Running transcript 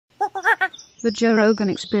The Joe Rogan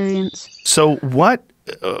Experience. So what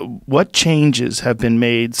changes have been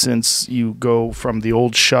made since you go from the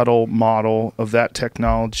old shuttle model of that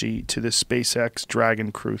technology to this SpaceX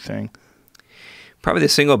Dragon Crew thing? Probably the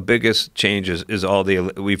single biggest change is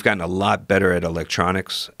we've gotten a lot better at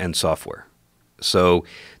electronics and software. So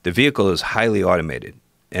the vehicle is highly automated,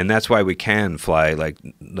 and that's why we can fly like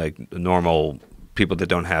normal people that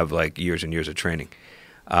don't have like years and years of training,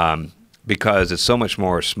 because it's so much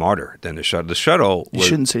more smarter than the shuttle. The shuttle You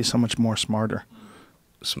shouldn't say so much more smarter.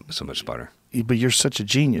 So much smarter. But you're such a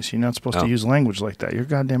genius. You're not supposed to use language like that. You're a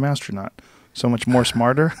goddamn astronaut. So much more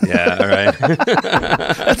smarter? Yeah, all right.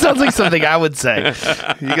 That sounds like something I would say.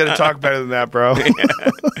 You got to talk better than that, bro.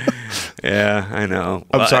 Yeah, I know.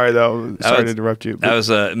 I'm sorry, though. Sorry to interrupt you. That was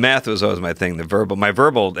math was always my thing. My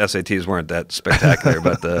verbal SATs weren't that spectacular,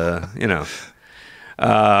 but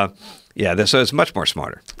yeah. So it's much more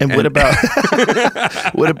smarter. And what about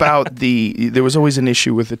there was always an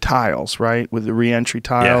issue with the tiles, right? With the reentry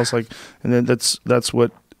tiles, and then that's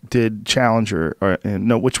what did Challenger,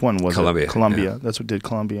 which one was Columbia. it? Columbia. Yeah. That's what did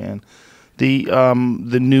Columbia. And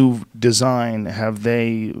the new design, have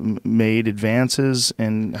they made advances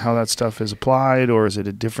in how that stuff is applied, or is it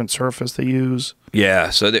a different surface they use? Yeah.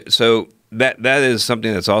 So that is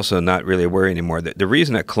something that's also not really a worry anymore. The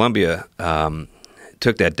reason that Columbia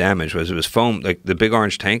took that damage was it was foam, like the big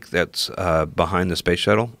orange tank that's behind the space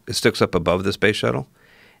shuttle. It sticks up above the space shuttle,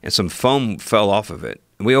 and some foam fell off of it.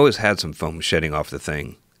 And we always had some foam shedding off the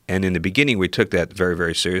thing. And in the beginning, we took that very,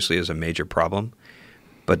 very seriously as a major problem.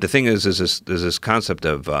 But the thing is this concept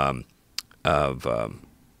of I'm gonna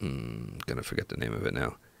forget the name of it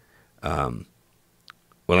now. Well,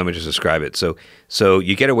 let me just describe it. So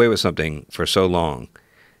you get away with something for so long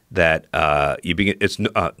that you begin. It's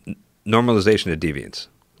normalization of deviance.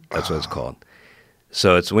 That's what it's called.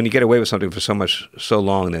 So it's when you get away with something for so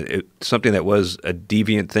long that something that was a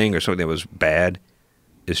deviant thing or something that was bad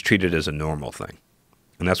is treated as a normal thing.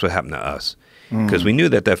 And that's what happened to us, because we knew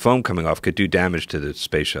that foam coming off could do damage to the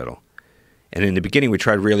space shuttle. And in the beginning, we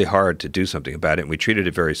tried really hard to do something about it, and we treated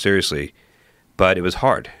it very seriously, but it was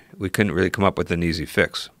hard. We couldn't really come up with an easy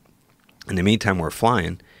fix. In the meantime, we're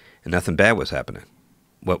flying, and nothing bad was happening.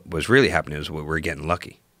 What was really happening is we were getting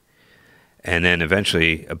lucky. And then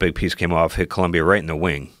eventually, a big piece came off, hit Columbia right in the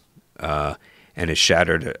wing, and it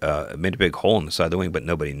shattered, made a big hole in the side of the wing, but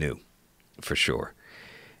nobody knew for sure.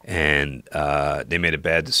 And they made a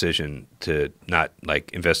bad decision to not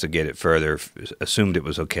investigate it further, assumed it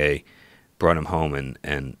was okay, brought him home,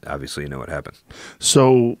 and obviously you know what happened.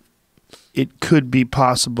 So it could be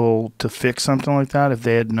possible to fix something like that if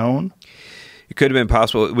they had known? It could have been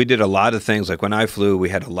possible. We did a lot of things. Like when I flew, we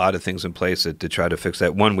had a lot of things in place to try to fix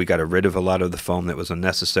that. One, we got rid of a lot of the foam that was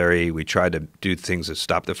unnecessary. We tried to do things that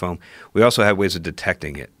stopped the foam. We also had ways of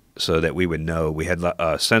detecting it so that we would know. We had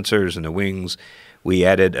sensors in the wings. We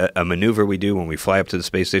added a maneuver we do when we fly up to the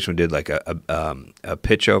space station. We did like a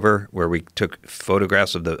pitch over where we took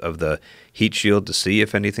photographs of the heat shield to see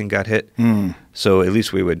if anything got hit. So at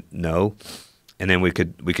least we would know, and then we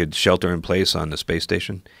could shelter in place on the space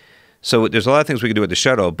station. So there's a lot of things we could do with the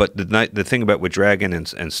shuttle. But the thing about with Dragon and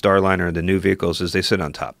Starliner and the new vehicles is they sit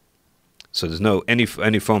on top. So there's no any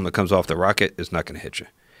foam that comes off the rocket is not going to hit you.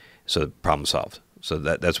 So problem solved. So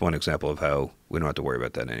that's one example of how we don't have to worry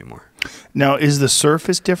about that anymore. Now, is the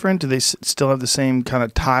surface different? Do they still have the same kind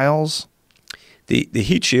of tiles? The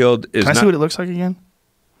heat shield is. Can I see what it looks like again?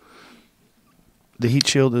 The heat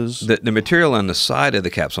shield is the material on the side of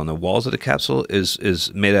the capsule, on the walls of the capsule,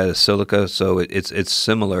 is made out of silica, so it's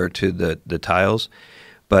similar to the tiles,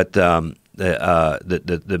 but the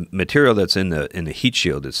material that's in the heat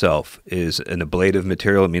shield itself is an ablative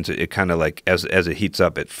material. It means it kind of like as it heats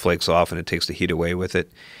up, it flakes off and it takes the heat away with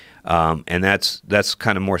it. And that's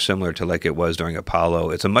kind of more similar to like it was during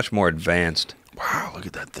Apollo. It's a much more advanced. Wow, look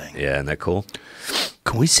at that thing. Yeah, isn't that cool?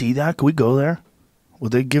 Can we see that? Can we go there? Will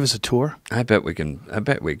they give us a tour? I bet we can. I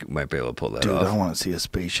bet we might be able to pull that off. Dude, I want to see a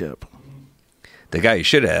spaceship. The guy you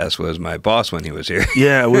should have asked was my boss when he was here.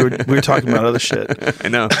 Yeah, we were talking about other shit. I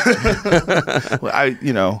know. Well, I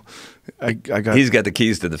got. He's got the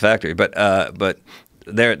keys to the factory, but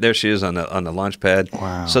there she is on the launch pad.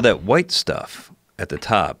 Wow. So that white stuff at the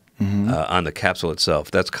top on the capsule itself,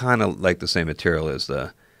 that's kind of like the same material as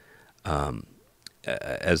the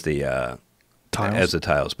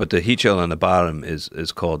tiles, but the heat shield on the bottom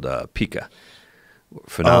is called pica,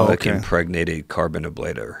 phenolic impregnated carbon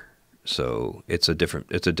ablator. So it's a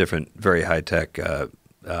different, very high tech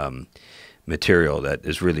material that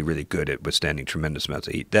is really, really good at withstanding tremendous amounts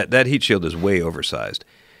of heat. That heat shield is way oversized.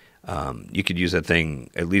 You could use that thing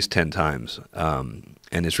at least 10 times.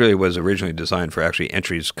 And this really was originally designed for actually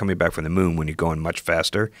entries coming back from the moon when you're going much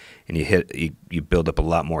faster, and you build up a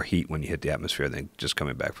lot more heat when you hit the atmosphere than just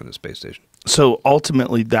coming back from the space station. So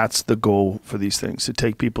ultimately, that's the goal for these things: to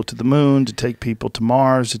take people to the moon, to take people to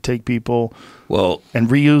Mars, to take people. Well, and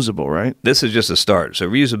reusable, right? This is just a start. So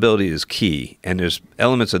reusability is key, and there's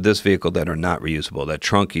elements of this vehicle that are not reusable. That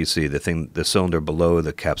trunk you see, the cylinder below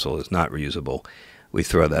the capsule is not reusable. We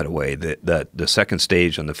throw that away. The second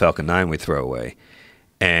stage on the Falcon 9 we throw away.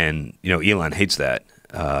 And, Elon hates that.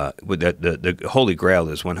 The Holy Grail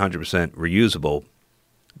is 100% reusable,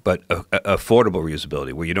 but affordable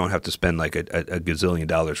reusability, where you don't have to spend like a gazillion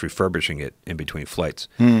dollars refurbishing it in between flights.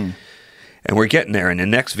 And we're getting there. And the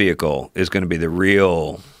next vehicle is going to be the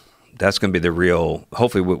real. That's going to be the real.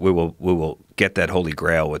 Hopefully, we will get that Holy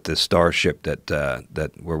Grail with this Starship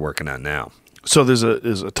that we're working on now. So there's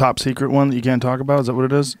a top secret one that you can't talk about? Is that what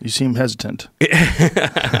it is? You seem hesitant.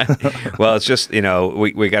 Well, it's just,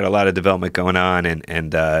 we got a lot of development going on,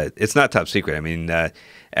 and it's not top secret. I mean,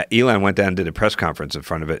 Elon went down and did a press conference in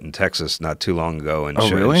front of it in Texas not too long ago. And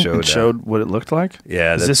showed what it looked like?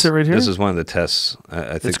 Yeah. Is this it right here? This is one of the tests.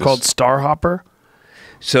 I think it's called Starhopper?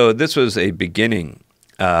 So this was a beginning.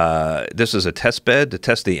 This is a test bed to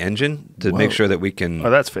test the engine to make sure that we can.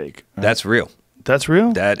 Oh, that's fake. That's real. That's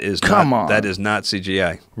real? That is Come on. That is not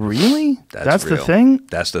CGI. Really? That's real. the thing?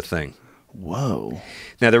 That's the thing. Whoa.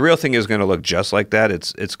 Now the real thing is going to look just like that.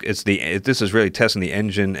 This is really testing the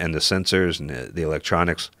engine and the sensors and the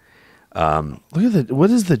electronics. Look at what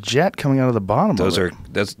is the jet coming out of the bottom? The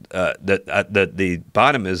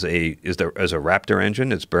bottom is a Raptor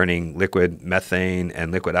engine. It's burning liquid methane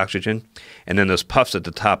and liquid oxygen, and then those puffs at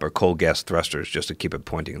the top are coal gas thrusters just to keep it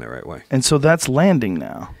pointing the right way. And so that's landing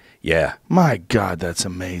now. Yeah. My God, that's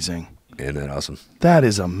amazing. Isn't that awesome? That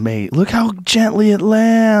is amazing. Look how gently it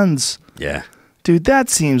lands. Yeah. Dude,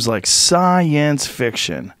 that seems like science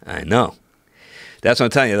fiction. I know. That's what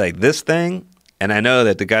I'm telling you. Like this thing, and I know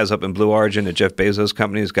that the guys up in Blue Origin at Jeff Bezos'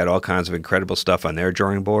 company has got all kinds of incredible stuff on their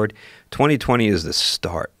drawing board. 2020 is the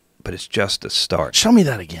start, but it's just the start. Show me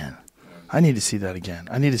that again. I need to see that again.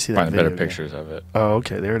 I need to see that Find video better pictures of it. Oh,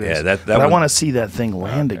 okay. There it is. Yeah, but I want to see that thing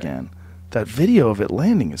land again. That video of it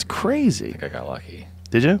landing is crazy. I think I got lucky.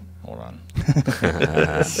 Did you? Hold on.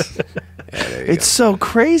 It's so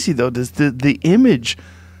crazy, though. The image,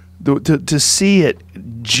 to see it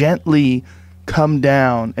gently come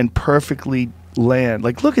down and perfectly land.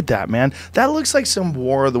 Like, look at that, man. That looks like some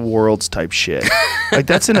War of the Worlds type shit. Like,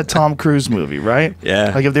 that's in a Tom Cruise movie, right?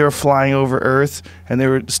 Yeah. Like, if they were flying over Earth and they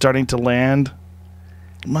were starting to land.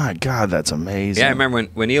 My God, that's amazing. Yeah, I remember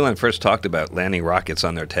when Elon first talked about landing rockets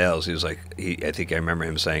on their tails, he was like, I think I remember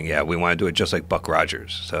him saying, yeah, we want to do it just like Buck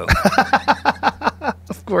Rogers. So,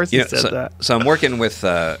 of course he said that. So I'm working with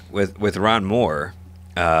Ron Moore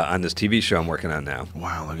on this TV show I'm working on now.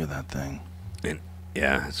 Wow, look at that thing. And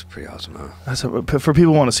yeah, it's pretty awesome, huh? For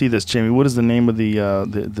people who want to see this, Jamie, what is the name of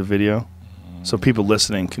the video? So people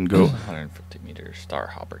listening can go. 150-meter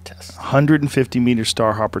Starhopper test. 150-meter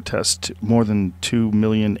Starhopper test. More than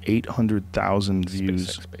 2,800,000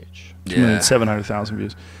 views. SpaceX page. 2,700,000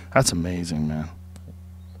 views. That's amazing, man.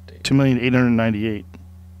 2,898,000.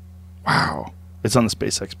 Wow. It's on the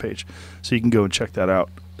SpaceX page, so you can go and check that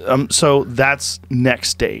out. So that's next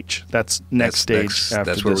stage. That's next stage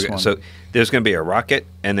after this one. So there's going to be a rocket,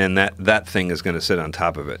 and then that thing is going to sit on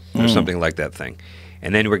top of it, or something like that thing.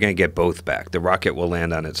 And then we're going to get both back. The rocket will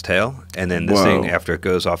land on its tail, and then this thing, after it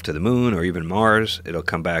goes off to the moon or even Mars, it'll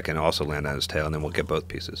come back and also land on its tail, and then we'll get both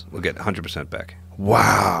pieces. We'll get 100% back.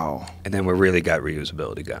 Wow. And then we really got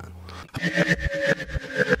reusability gone.